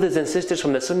 Brothers and sisters,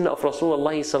 from the sunnah of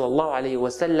Rasulullah sallallahu alayhi wa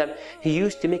sallam, he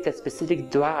used to make a specific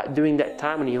dua during that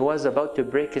time when he was about to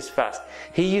break his fast.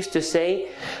 He used to say,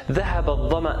 ذهب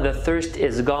الظمأ, the thirst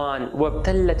is gone,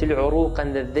 وابتلت العروق,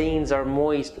 and the veins are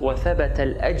moist, وثبت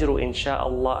الأجر إن شاء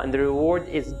الله, and the reward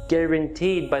is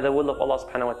guaranteed by the will of Allah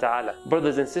subhanahu wa ta'ala.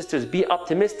 Brothers and sisters, be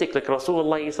optimistic like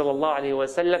Rasulullah sallallahu alayhi wa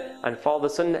sallam, and follow the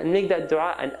sunnah and make that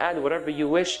dua and add whatever you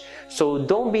wish. So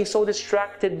don't be so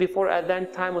distracted before adhan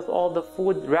time with all the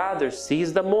food. Rather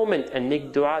seize the moment and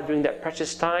make dua during that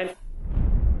precious time.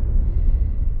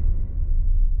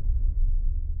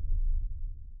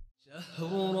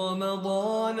 شهر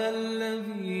رمضان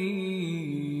الذي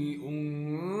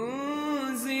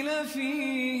أنزل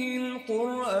فيه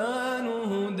القرآن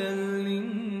هدى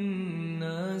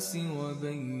للناس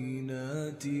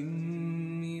وبينات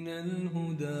من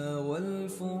الهدى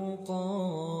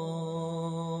والفرقان.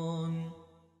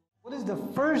 What is the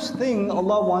first thing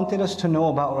Allah wanted us to know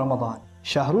about Ramadan?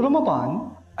 شهر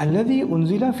رمضان الذي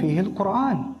أنزل فيه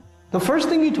القرآن. The first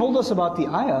thing He told us about the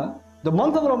ayah, the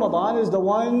month of Ramadan is the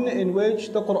one in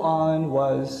which the Quran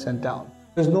was sent down.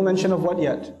 There's no mention of what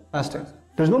yet? Fasting.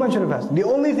 There's no mention of fasting. The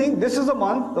only thing, this is a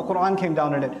month, the Quran came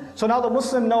down in it. So now the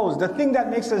Muslim knows, the thing that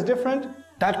makes us different,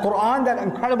 that Quran, that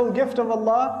incredible gift of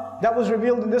Allah, that was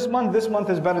revealed in this month is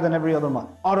better than every other month,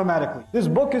 automatically. This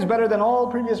book is better than all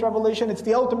previous revelation. It's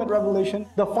the ultimate revelation,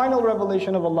 the final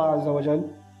revelation of Allah Azza wa Jal.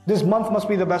 This month must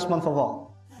be the best month of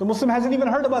all. The Muslim hasn't even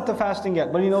heard about the fasting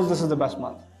yet, but he knows this is the best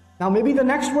month. Now maybe the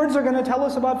next words are going to tell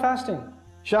us about fasting.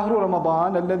 شهر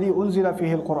رمضان الذي أنزل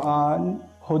فيه القرآن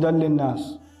هدى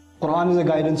للناس. Quran is a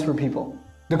guidance for people.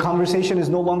 The conversation is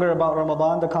no longer about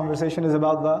Ramadan, the conversation is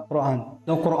about the Quran.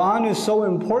 The Quran is so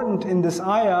important in this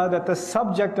ayah that the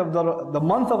subject of the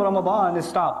month of Ramadan is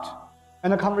stopped.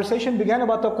 And the conversation began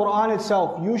about the Quran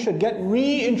itself. You should get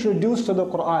reintroduced to the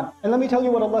Quran. And let me tell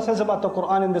you what Allah says about the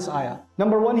Quran in this ayah.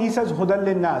 Number 1, He says, هُدًى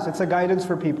لِلنَّاسِ. It's a guidance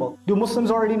for people. Do Muslims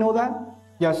already know that?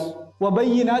 Yes.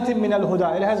 وَبَيِّنَاتٍ مِّنَ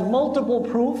الْهُدَى. It has multiple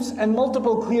proofs and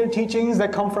multiple clear teachings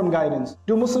that come from guidance.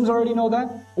 Do Muslims already know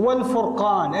that?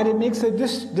 وَالْفُرْقَانِ. And it makes a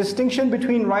distinction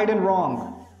between right and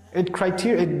wrong. It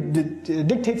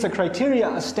dictates a criteria,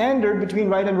 a standard between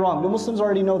right and wrong. Do Muslims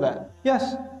already know that?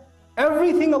 Yes.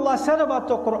 Everything Allah said about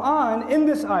the Quran in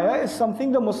this ayah is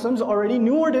something the Muslims already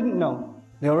knew or didn't know.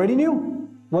 They already knew.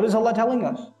 What is Allah telling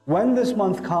us? When this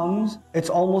month comes, it's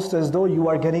almost as though you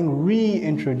are getting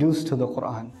reintroduced to the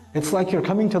Quran. It's like you're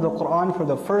coming to the Quran for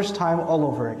the first time all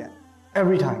over again.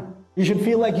 Every time. You should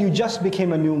feel like you just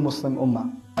became a new Muslim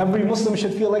ummah. Every Muslim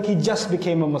should feel like he just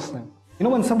became a Muslim. You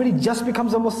know, when somebody just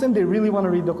becomes a Muslim, they really want to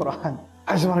read the Quran.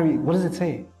 I just want to read. What does it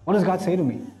say? What does God say to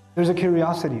me? There's a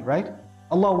curiosity, right?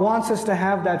 Allah wants us to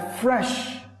have that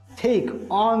fresh take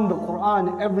on the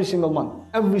Quran every single month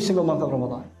of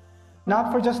Ramadan.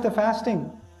 Not for just the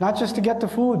fasting, not just to get the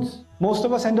foods. Most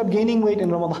of us end up gaining weight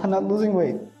in Ramadan, not losing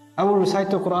weight. I will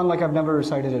recite the Quran like I've never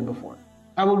recited it before.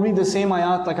 I will read the same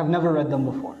ayat like I've never read them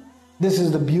before. This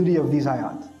is the beauty of these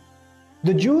ayat.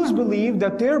 The Jews believed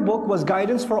that their book was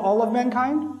guidance for all of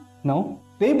mankind. No.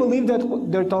 They believed that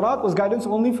their Torah was guidance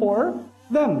only for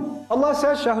them. Allah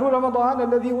says, شَهْرُ رَمَضَانَ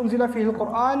الَّذِي أُنزِلَ فِيهِ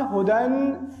الْقُرْآنِ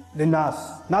هُدًى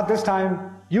لِلنَّاسِ. Not this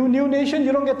time. You new nation,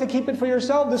 you don't get to keep it for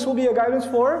yourself. This will be a guidance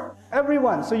for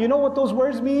everyone. So you know what those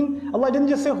words mean? Allah didn't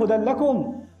just say هُدًى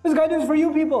لَكُمْ. It's guidance for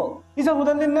you people. He said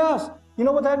هُدًى لِلنَّاسِ. You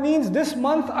know what that means? This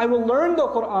month I will learn the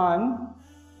Quran.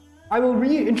 I will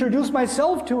reintroduce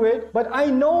myself to it, but I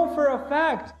know for a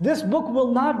fact this book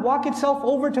will not walk itself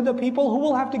over to the people. Who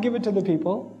will have to give it to the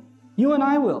people? You and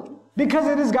I will. Because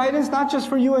it is guidance not just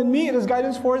for you and me, it is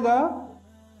guidance for the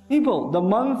people. The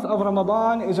month of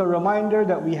Ramadan is a reminder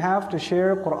that we have to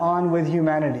share Quran with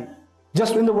humanity.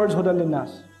 Just in the words Hudan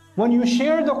Linnas. When you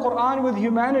share the Quran with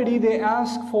humanity, they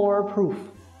ask for proof.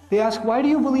 They ask, why do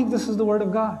you believe this is the word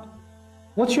of God?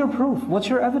 What's your proof? What's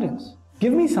your evidence?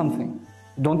 Give me something.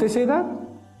 Don't they say that?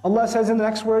 Allah says in the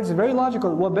next words, very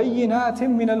logical, وَبَيِّنَاتٍ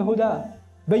مِّنَ الْهُدَى.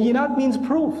 Bayyinat means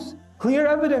proofs, clear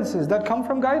evidences that come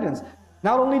from guidance.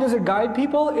 Not only does it guide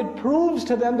people, it proves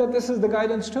to them that this is the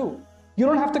guidance too. You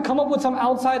don't have to come up with some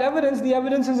outside evidence, the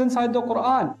evidence is inside the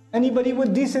Quran. Anybody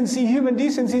with decency, human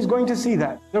decency is going to see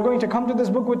that. They're going to come to this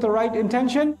book with the right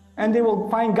intention and they will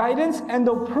find guidance and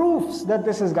the proofs that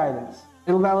this is guidance.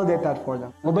 It will validate that for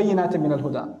them. وَبَيِّنَاتٍ مِّنَ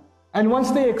الْهُدَى. And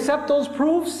once they accept those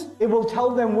proofs, it will tell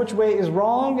them which way is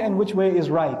wrong and which way is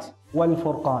right.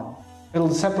 وَالْفُرْقَانِ.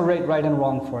 It'll separate right and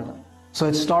wrong for them. So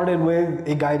it started with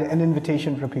a guide, an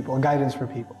invitation for people, a guidance for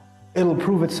people. It'll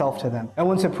prove itself to them. And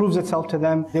once it proves itself to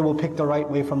them, they will pick the right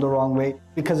way from the wrong way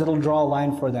because it'll draw a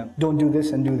line for them. Don't do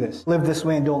this and do this. Live this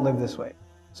way and don't live this way.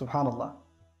 Subhanallah.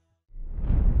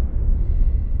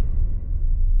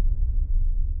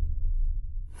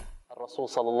 Rasul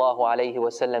sallallahu alayhi wa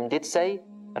sallam did say,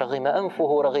 رَغِمَ أَنفُهُ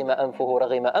رَغِمَ أَنفُهُ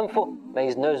رَغِمَ أَنفُهُ. May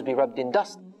his nose be rubbed in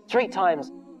dust 3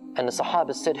 times. And the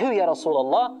Sahabas said, who ya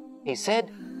Rasulullah? He said,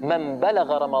 مَنْ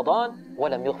بَلَغَ رَمَضَانَ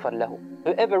وَلَمْ يُغْفَرْ لَهُ.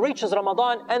 Whoever reaches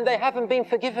Ramadan and they haven't been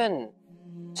forgiven.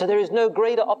 So there is no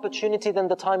greater opportunity than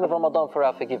the time of Ramadan for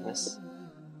our forgiveness.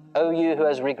 O you who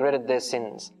has regretted their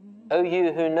sins. O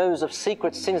you who knows of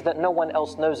secret sins that no one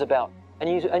else knows about. And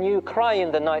you cry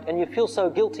in the night and you feel so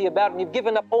guilty about it and you've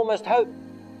given up almost hope.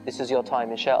 This is your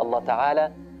time, insha'Allah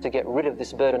ta'ala, to get rid of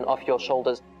this burden off your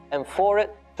shoulders. And for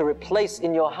it, to replace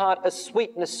in your heart a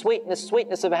sweetness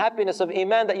of happiness, of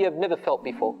iman that you have never felt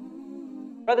before.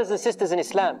 Brothers and sisters in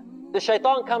Islam, the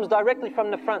shaitan comes directly from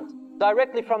the front,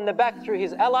 directly from the back through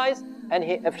his allies, and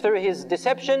through his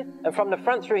deception, and from the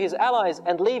front through his allies,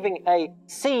 and leaving a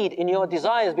seed in your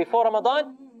desires before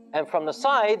Ramadan. And from the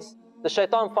sides, the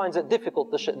shaitan finds it difficult.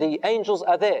 The angels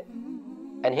are there.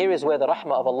 And here is where the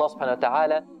rahmah of Allah subhanahu wa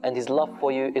ta'ala and His love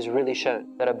for you is really shown.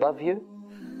 That above you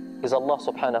is Allah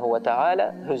subhanahu wa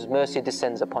ta'ala, whose mercy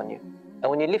descends upon you. And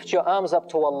when you lift your arms up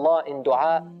to Allah in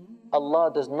dua,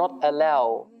 Allah does not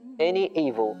allow any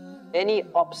evil, any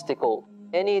obstacle,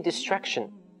 any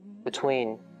distraction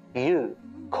between you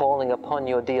calling upon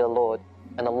your dear Lord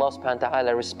and Allah subhanahu wa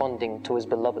ta'ala responding to His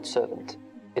beloved servant.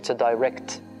 It's a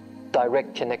direct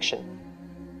connection.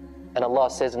 And Allah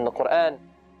says in the Quran,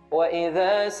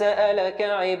 وَإِذَا سَأَلَكَ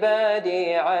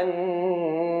عِبَادِي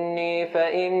عَنِّي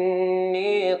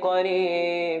فَإِنِّي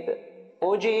قَرِيبٌ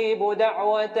أُجِيبُ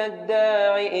دَعْوَةَ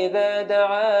الدَّاعِ إِذَا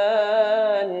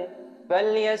دَعَانِ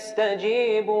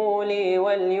فَلْيَسْتَجِيبُوا لِي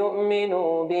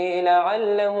وَلْيُؤْمِنُوا بِي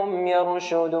لَعَلَّهُمْ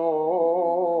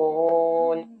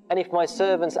يَرْشُدُونَ. And if my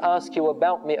servants ask you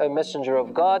about me, O Messenger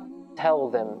of God, tell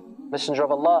them, Messenger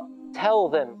of Allah, tell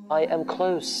them, I am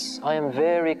close, I am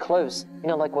very close. You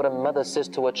know, like what a mother says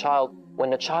to a child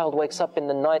when a child wakes up in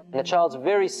the night and the child's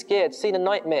very scared, seen a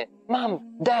nightmare.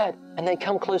 Mom, Dad, and they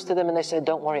come close to them and they say,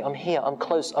 don't worry, I'm here, I'm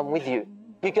close, I'm with you.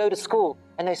 You go to school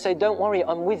and they say, don't worry,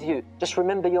 I'm with you. Just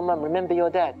remember your mum, remember your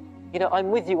dad. You know,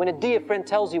 I'm with you. When a dear friend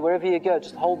tells you wherever you go,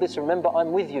 just hold this, remember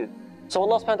I'm with you. So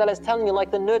Allah subhanahu wa ta'ala is telling you like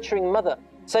the nurturing mother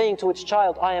saying to its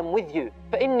child, I am with you.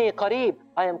 فَإِنِّي قَرِيبٌ,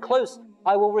 I am close.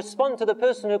 I will respond to the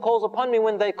person who calls upon me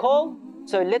when they call,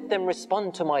 so let them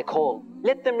respond to my call.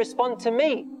 let them respond to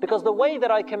me, because the way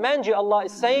that I command you, Allah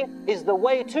is saying, is the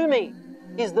way to me,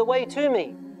 is the way to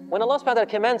me. When Allah subhanahu wa ta'ala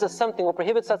commands us something or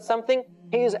prohibits us something,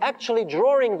 He is actually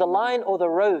drawing the line or the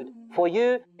road for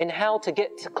you in how to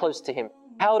get close to Him,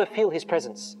 how to feel His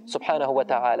presence, subhanahu wa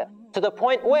ta'ala. To the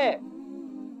point where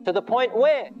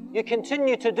you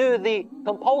continue to do the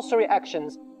compulsory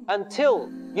actions until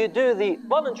you do the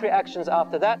voluntary actions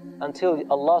after that, until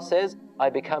Allah says, I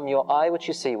become your eye which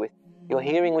you see with, your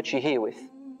hearing which you hear with,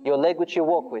 your leg which you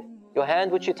walk with, your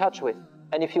hand which you touch with.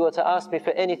 And if you were to ask me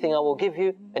for anything, I will give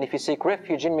you. And if you seek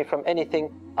refuge in me from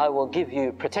anything, I will give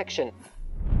you protection.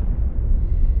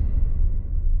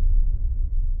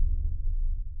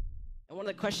 And one of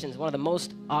the questions, one of the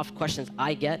most oft questions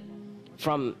I get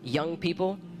from young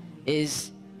people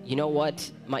is, you know what,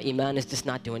 my iman is just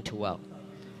not doing too well.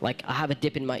 Like, I have a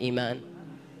dip in my iman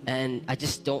and I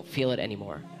just don't feel it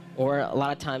anymore. Or a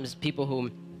lot of times people who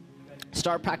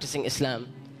start practicing Islam,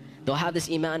 they'll have this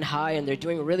iman high and they're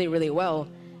doing really, really well,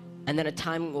 and then a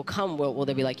time will come where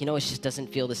they'll be like, you know, it just doesn't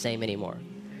feel the same anymore.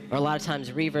 Or a lot of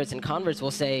times reverts and converts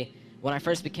will say, when I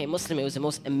first became Muslim, it was the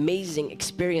most amazing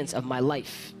experience of my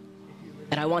life,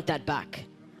 and I want that back.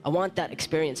 I want that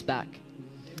experience back.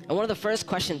 And one of the first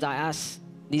questions I ask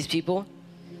these people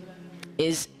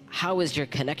is, how is your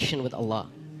connection with Allah?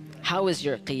 How is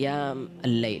your qiyam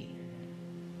al-layl?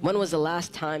 When was the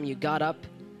last time you got up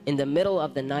in the middle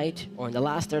of the night or in the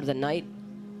last third of the night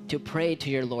to pray to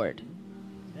your Lord?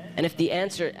 And if the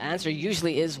answer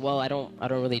usually is, well, I don't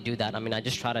really do that. I mean, I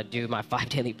just try to do my 5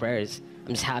 daily prayers.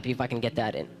 I'm just happy if I can get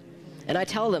that in. And I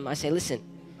tell them, I say, listen,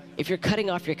 if you're cutting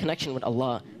off your connection with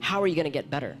Allah, how are you going to get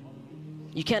better?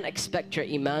 You can't expect your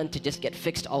iman to just get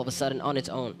fixed all of a sudden on its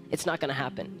own. It's not going to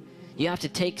happen. You have to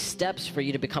take steps for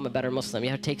you to become a better Muslim.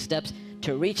 You have to take steps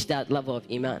to reach that level of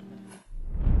iman.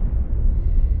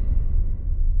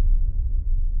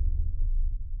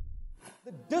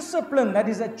 The discipline that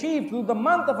is achieved through the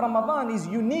month of Ramadan is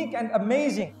unique and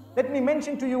amazing. Let me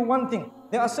mention to you one thing.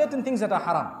 There are certain things that are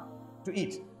haram to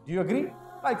eat. Do you agree?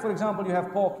 Like, for example, you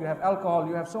have pork, you have alcohol,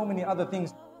 you have so many other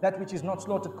things, that which is not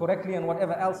slaughtered correctly and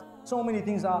whatever else. So many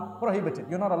things are prohibited.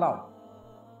 You're not allowed.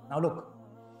 Now look,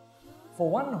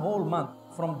 for one whole month,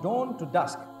 from dawn to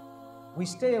dusk, we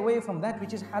stay away from that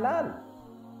which is halal.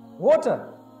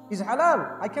 Water is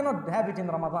halal. I cannot have it in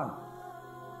Ramadan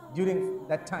during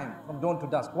that time, from dawn to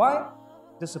dusk. Why?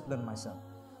 Discipline myself.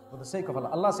 For the sake of Allah.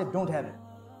 Allah said, don't have it.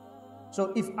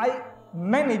 So if I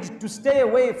managed to stay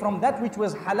away from that which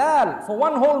was halal for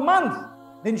one whole month,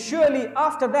 then surely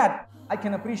after that, I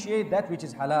can appreciate that which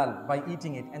is halal by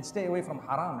eating it and stay away from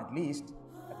haram at least.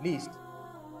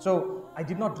 So I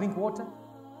did not drink water.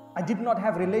 I did not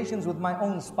have relations with my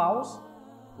own spouse,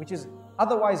 which is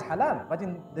otherwise halal. But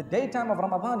in the daytime of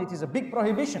Ramadan, it is a big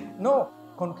prohibition. No,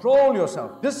 control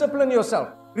yourself, discipline yourself,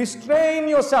 restrain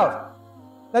yourself.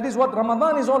 That is what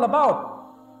Ramadan is all about.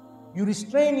 You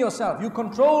restrain yourself, you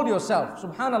control yourself,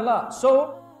 subhanallah.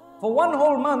 So for one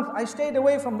whole month, I stayed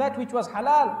away from that which was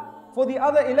halal. For the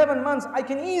other 11 months, I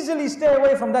can easily stay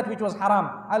away from that which was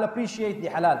haram. I'll appreciate the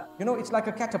halal. You know, it's like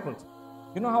a catapult.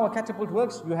 You know how a catapult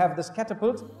works? You have this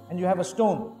catapult and you have a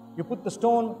stone. You put the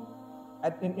stone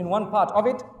in one part of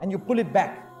it and you pull it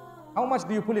back. How much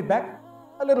do you pull it back?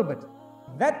 A little bit.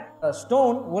 That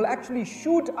stone will actually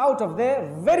shoot out of there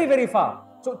very, very far.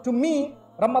 So to me,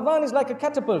 Ramadan is like a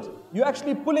catapult. You're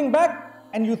actually pulling back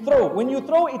and you throw. When you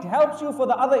throw, it helps you for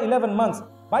the other 11 months.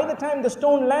 By the time the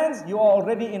stone lands, you are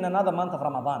already in another month of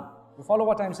Ramadan. You follow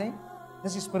what I'm saying?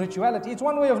 This is spirituality. It's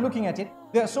one way of looking at it.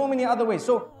 There are so many other ways.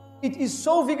 So it is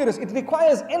so vigorous. It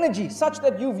requires energy such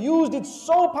that you've used it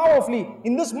so powerfully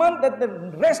in this month that the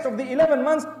rest of the 11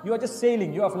 months, you are just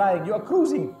sailing, you are flying, you are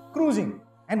cruising.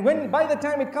 And when by the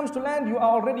time it comes to land, you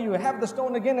have the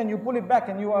stone again and you pull it back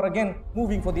and you are again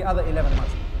moving for the other 11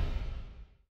 months.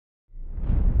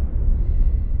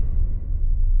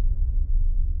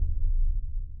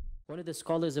 One of the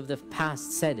scholars of the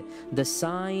past said, the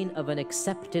sign of an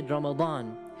accepted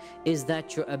Ramadan is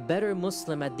that you're a better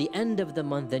Muslim at the end of the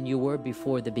month than you were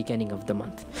before the beginning of the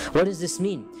month. What does this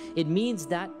mean? It means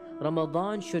that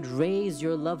Ramadan should raise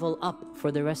your level up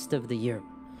for the rest of the year,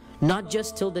 not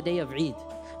just till the day of Eid.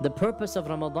 The purpose of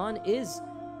Ramadan is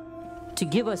to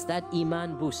give us that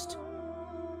iman boost.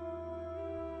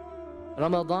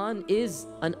 Ramadan is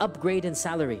an upgrade in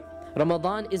salary.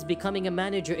 Ramadan is becoming a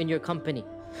manager in your company.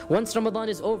 Once Ramadan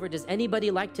is over, does anybody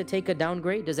like to take a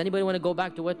downgrade? Does anybody want to go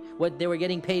back to what they were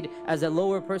getting paid as a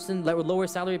lower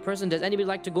salary person? Does anybody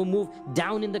like to go move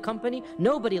down in the company?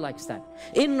 Nobody likes that.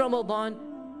 In Ramadan,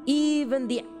 even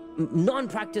the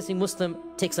non-practicing Muslim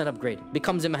takes an upgrade,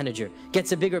 becomes a manager,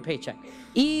 gets a bigger paycheck.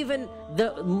 Even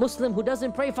the Muslim who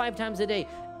doesn't pray 5 times a day,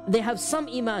 they have some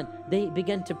iman, they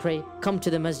begin to pray, come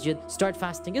to the masjid, start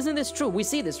fasting. Isn't this true? We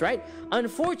see this, right?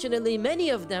 Unfortunately,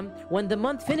 many of them, when the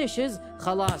month finishes,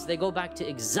 khalas, they go back to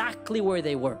exactly where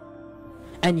they were.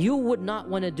 And you would not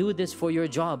want to do this for your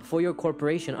job, for your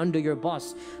corporation, under your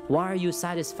boss. Why are you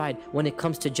satisfied when it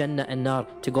comes to Jannah and Nar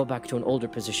to go back to an older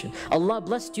position? Allah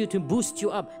blessed you to boost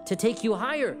you up, to take you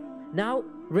higher. Now,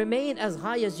 remain as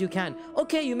high as you can.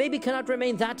 Okay, you maybe cannot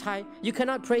remain that high. You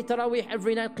cannot pray Taraweeh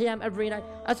every night, Qiyam every night.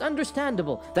 That's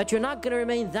understandable that you're not going to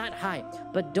remain that high.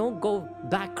 But don't go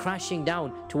back crashing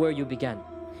down to where you began.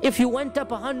 If you went up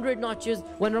 100 notches,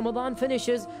 when Ramadan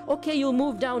finishes, okay, you'll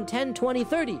move down 10, 20,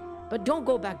 30. But don't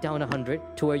go back down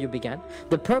 100 to where you began.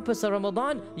 The purpose of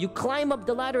Ramadan, you climb up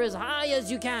the ladder as high as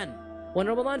you can. When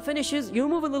Ramadan finishes, you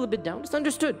move a little bit down. It's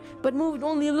understood. But move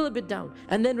only a little bit down.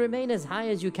 And then remain as high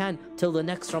as you can till the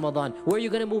next Ramadan, where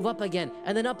you're going to move up again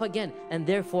and then up again. And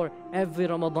therefore, every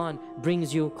Ramadan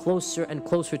brings you closer and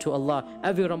closer to Allah.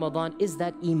 Every Ramadan is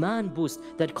that iman boost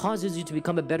that causes you to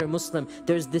become a better Muslim.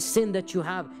 There's the sin that you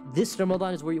have. This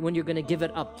Ramadan is when you're going to give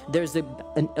it up. There's a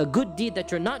good deed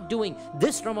that you're not doing.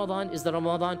 This Ramadan is the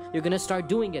Ramadan you're going to start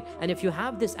doing it. And if you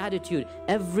have this attitude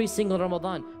every single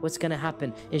Ramadan, what's going to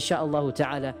happen? Insha'Allah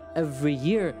ta'ala, every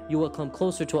year you will come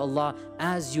closer to Allah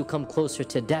as you come closer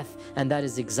to death. And that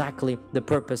is exactly the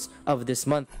purpose of this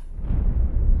month.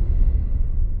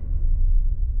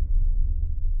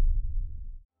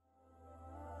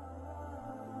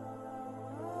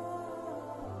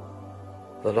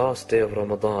 The last day of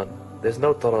Ramadan, there's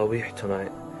no Taraweeh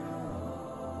tonight.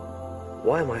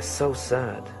 Why am I so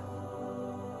sad?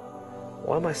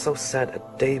 Why am I so sad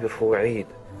a day before Eid,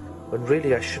 when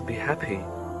really I should be happy?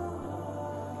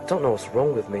 I don't know what's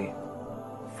wrong with me.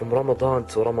 From Ramadan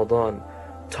to Ramadan,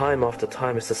 time after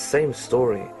time, it's the same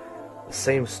story. The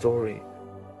same story.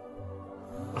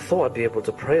 I thought I'd be able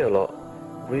to pray a lot,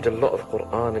 read a lot of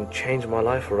Quran and change my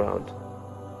life around.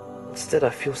 Instead,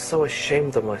 I feel so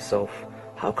ashamed of myself.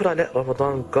 How could I let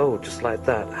Ramadan go just like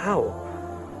that?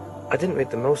 How? I didn't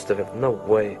make the most of it, no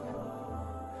way.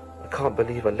 I can't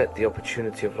believe I let the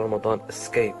opportunity of Ramadan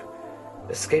escape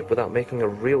without making a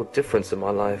real difference in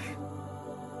my life.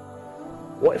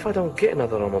 What if I don't get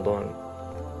another Ramadan?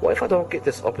 What if I don't get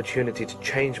this opportunity to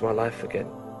change my life again?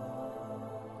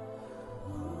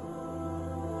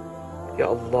 Ya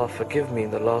Allah, forgive me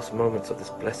in the last moments of this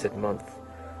blessed month,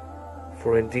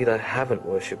 for indeed I haven't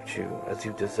worshipped you as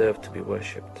you deserve to be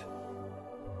worshipped.